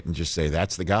Pickett and just say,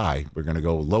 that's the guy. We're going to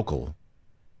go local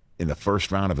in the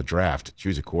first round of the draft to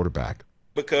choose a quarterback.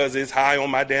 Because it's high on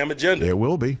my damn agenda. It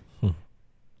will be.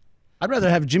 I'd rather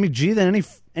have Jimmy G than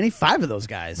any 5 of those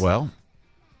guys. Well,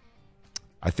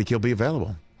 I think he'll be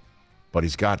available. But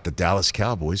he's got the Dallas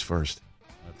Cowboys first.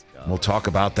 Let's go. We'll talk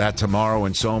about that tomorrow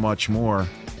and so much more.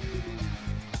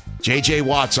 J.J.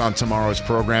 Watt's on tomorrow's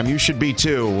program. You should be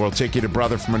too. We'll take you to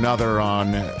Brother from Another on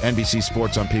NBC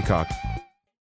Sports on Peacock.